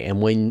moving away.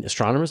 And when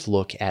astronomers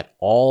look at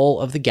all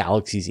of the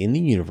galaxies in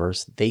the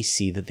universe, they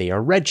see that they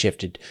are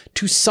redshifted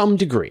to some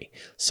degree.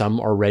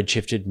 Some are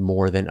redshifted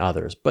more than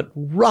others, but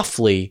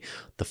roughly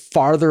the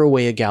farther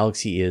away a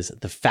galaxy is,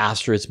 the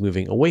faster it's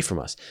moving away from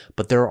us.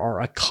 But there are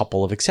a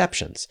couple of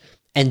exceptions,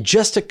 and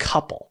just a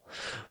couple.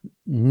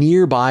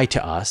 Nearby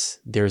to us,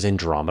 there's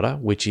Andromeda,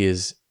 which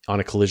is on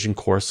a collision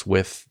course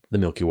with the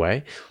Milky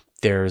Way.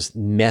 There's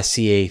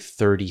Messier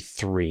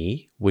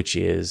 33, which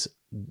is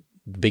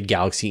the big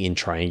galaxy in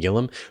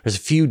Triangulum. There's a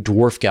few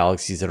dwarf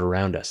galaxies that are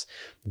around us.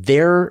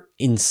 They're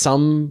in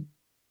some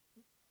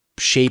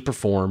shape or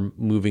form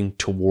moving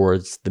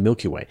towards the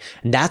Milky Way.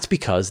 And that's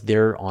because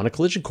they're on a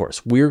collision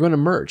course. We're going to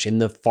merge in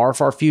the far,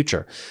 far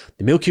future.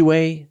 The Milky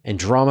Way,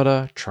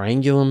 Andromeda,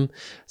 Triangulum,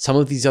 some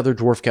of these other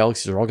dwarf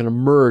galaxies are all going to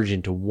merge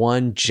into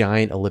one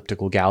giant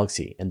elliptical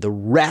galaxy. And the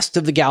rest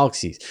of the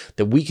galaxies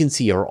that we can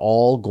see are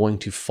all going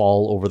to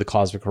fall over the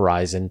cosmic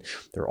horizon.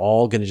 They're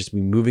all going to just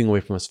be moving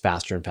away from us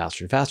faster and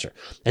faster and faster.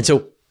 And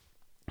so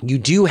you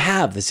do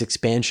have this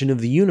expansion of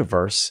the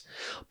universe,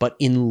 but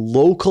in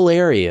local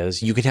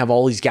areas, you can have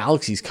all these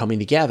galaxies coming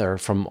together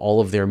from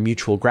all of their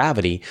mutual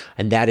gravity,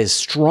 and that is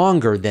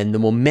stronger than the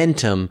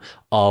momentum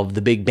of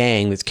the Big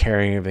Bang that's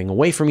carrying everything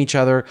away from each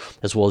other,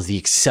 as well as the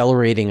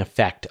accelerating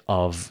effect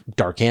of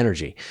dark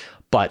energy.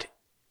 But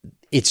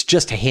it's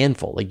just a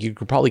handful. You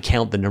could probably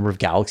count the number of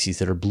galaxies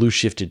that are blue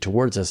shifted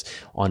towards us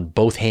on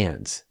both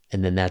hands,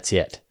 and then that's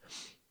it.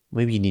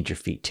 Maybe you need your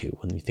feet too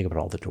when you think about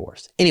all the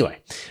doors. Anyway,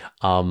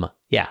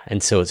 yeah.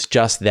 And so it's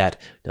just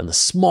that on the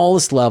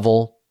smallest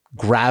level,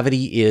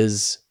 gravity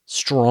is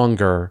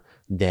stronger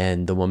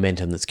than the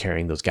momentum that's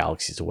carrying those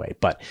galaxies away.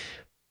 But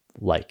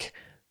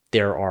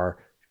there are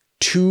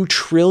 2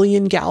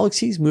 trillion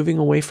galaxies moving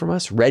away from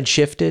us,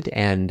 redshifted,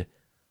 and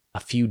a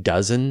few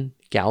dozen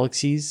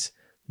galaxies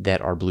that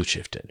are blue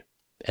shifted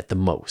at the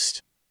most.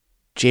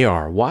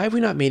 JR, why have we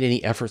not made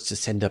any efforts to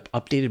send up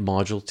updated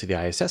modules to the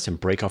ISS and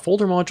break off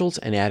older modules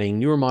and adding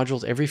newer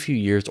modules every few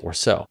years or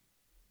so?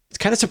 It's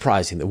kind of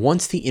surprising that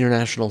once the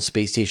International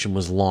Space Station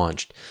was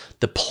launched,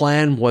 the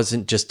plan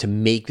wasn't just to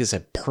make this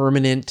a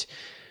permanent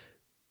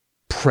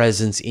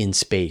presence in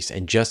space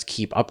and just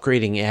keep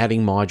upgrading,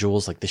 adding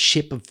modules like the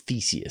ship of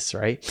Theseus,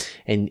 right?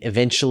 And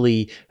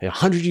eventually,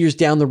 100 years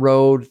down the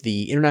road,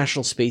 the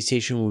International Space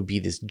Station would be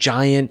this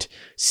giant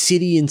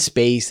city in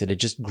space that had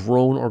just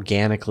grown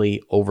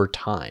organically over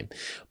time.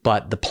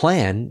 But the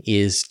plan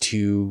is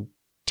to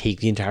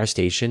take the entire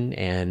station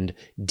and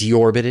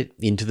deorbit it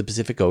into the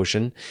Pacific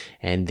Ocean.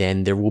 And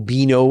then there will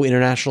be no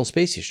International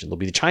Space Station. There'll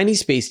be the Chinese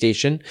space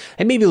station,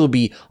 and maybe there'll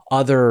be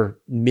other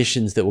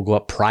missions that will go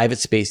up, private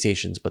space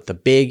stations, but the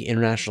big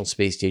International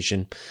Space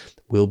Station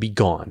will be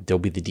gone. There'll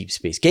be the Deep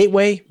Space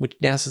Gateway, which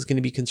NASA is going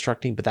to be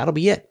constructing, but that'll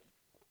be it.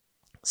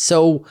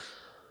 So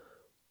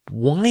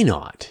why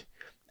not?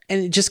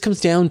 And it just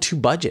comes down to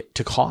budget,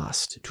 to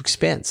cost, to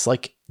expense.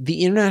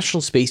 The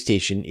International Space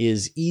Station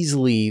is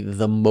easily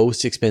the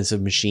most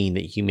expensive machine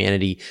that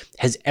humanity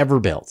has ever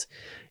built.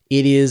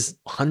 It is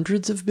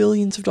hundreds of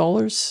billions of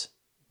dollars,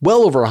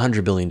 well over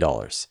 $100 billion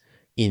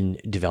in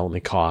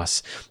development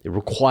costs. It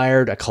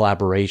required a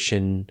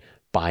collaboration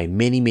by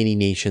many, many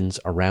nations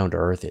around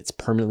Earth. It's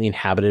permanently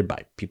inhabited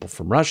by people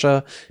from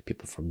Russia,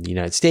 people from the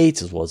United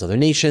States, as well as other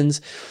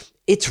nations.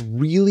 It's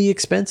really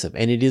expensive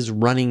and it is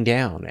running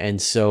down.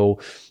 And so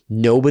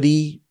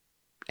nobody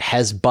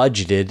has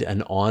budgeted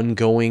an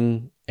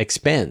ongoing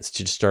expense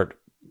to just start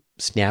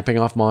snapping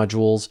off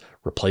modules,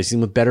 replacing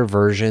them with better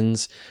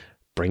versions,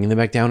 bringing them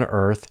back down to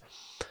Earth.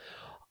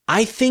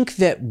 I think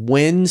that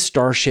when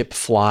Starship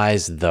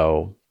flies,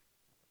 though,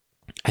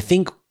 I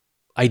think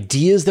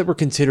ideas that were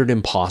considered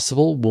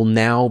impossible will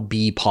now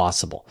be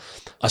possible.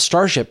 A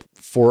Starship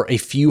for a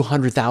few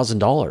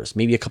 $100,000,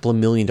 maybe a couple of $1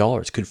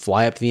 million, could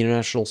fly up to the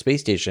International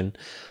Space Station,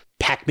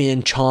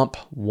 Pac-Man chomp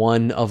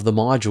one of the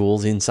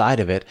modules inside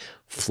of it,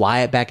 fly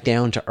it back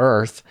down to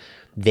Earth.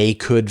 They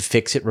could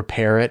fix it,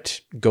 repair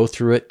it, go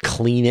through it,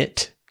 clean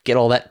it, get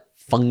all that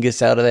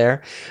fungus out of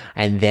there,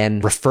 and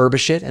then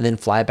refurbish it and then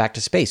fly it back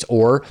to space,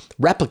 or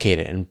replicate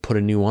it and put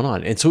a new one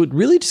on. And so it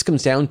really just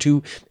comes down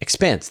to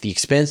expense, the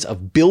expense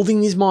of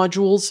building these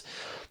modules,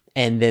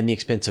 and then the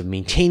expense of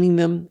maintaining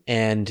them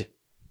and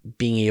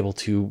being able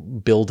to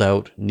build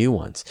out new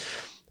ones.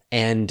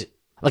 And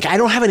I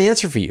don't have an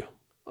answer for you.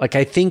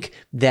 I think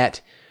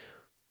that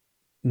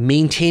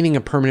maintaining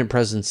a permanent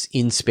presence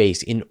in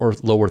space, in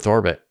low Earth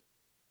orbit,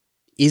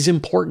 is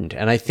important.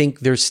 And I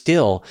think there's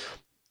still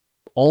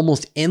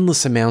almost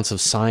endless amounts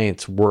of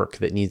science work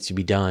that needs to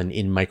be done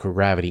in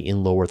microgravity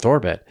in low Earth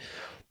orbit.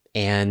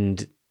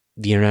 And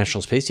the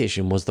International Space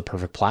Station was the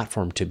perfect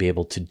platform to be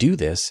able to do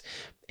this.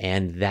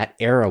 And that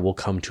era will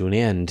come to an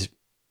end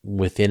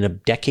within a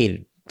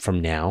decade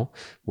from now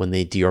when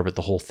they deorbit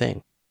the whole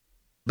thing.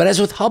 But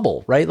as with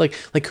Hubble, right? Like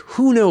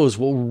who knows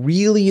what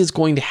really is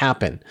going to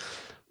happen?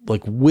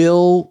 Like,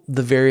 will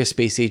the various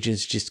space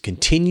agents just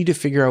continue to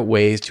figure out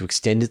ways to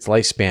extend its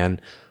lifespan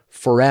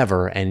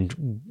forever and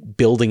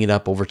building it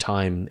up over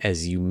time,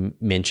 as you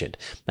mentioned?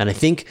 And I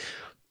think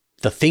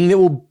the thing that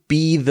will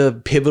be the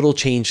pivotal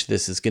change to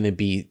this is going to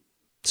be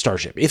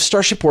Starship. If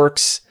Starship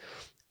works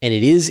and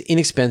it is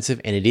inexpensive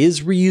and it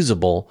is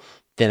reusable,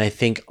 then I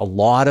think a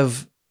lot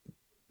of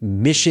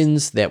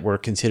missions that were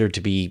considered to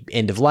be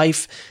end of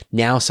life,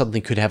 now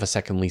something could have a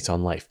second lease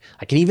on life.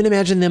 I can even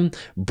imagine them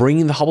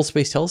bringing the Hubble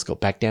Space Telescope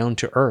back down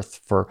to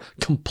Earth for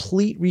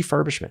complete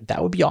refurbishment.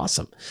 That would be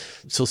awesome.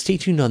 So stay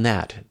tuned on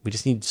that. We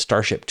just need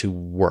Starship to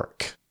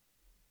work.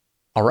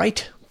 All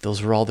right.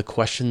 Those are all the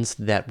questions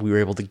that we were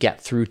able to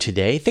get through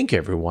today. Thank you,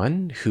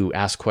 everyone who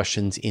asked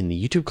questions in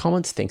the YouTube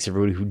comments. Thanks,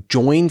 everybody who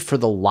joined for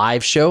the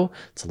live show.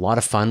 It's a lot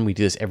of fun. We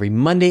do this every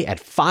Monday at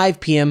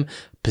 5 p.m.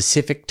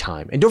 Pacific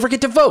time. And don't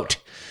forget to vote.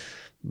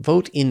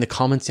 Vote in the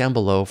comments down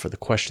below for the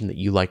question that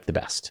you liked the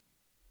best.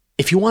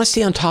 If you want to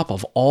stay on top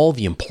of all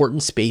the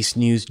important space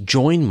news,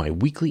 join my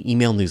weekly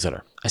email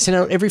newsletter. I send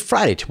out every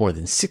Friday to more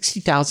than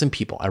 60,000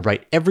 people. I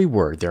write every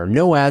word. There are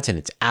no ads and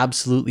it's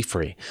absolutely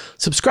free.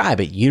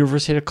 Subscribe at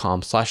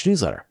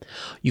universetoday.com/newsletter.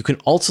 You can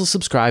also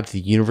subscribe to the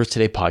Universe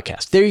Today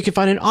podcast. There you can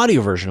find an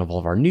audio version of all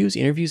of our news,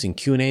 interviews, and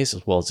Q&As,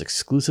 as well as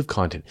exclusive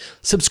content.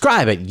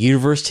 Subscribe at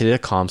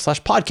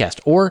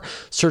universetoday.com/podcast or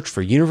search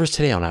for Universe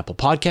Today on Apple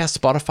Podcasts,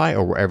 Spotify,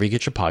 or wherever you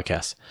get your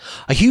podcasts.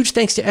 A huge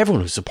thanks to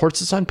everyone who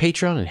supports us on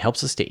Patreon and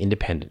helps us stay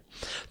independent.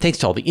 Thanks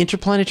to all the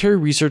interplanetary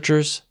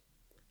researchers,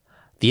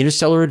 the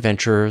interstellar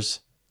adventurers,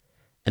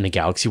 and the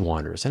galaxy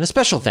wanderers. And a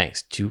special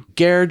thanks to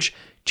Gerge,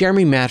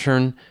 Jeremy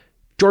Mattern,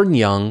 Jordan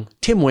Young,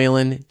 Tim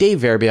Whalen,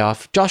 Dave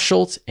Verbioff, Josh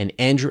Schultz, and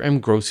Andrew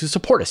M. Gross, who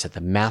support us at the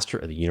Master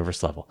of the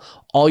Universe level.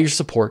 All your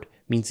support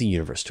means the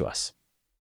universe to us.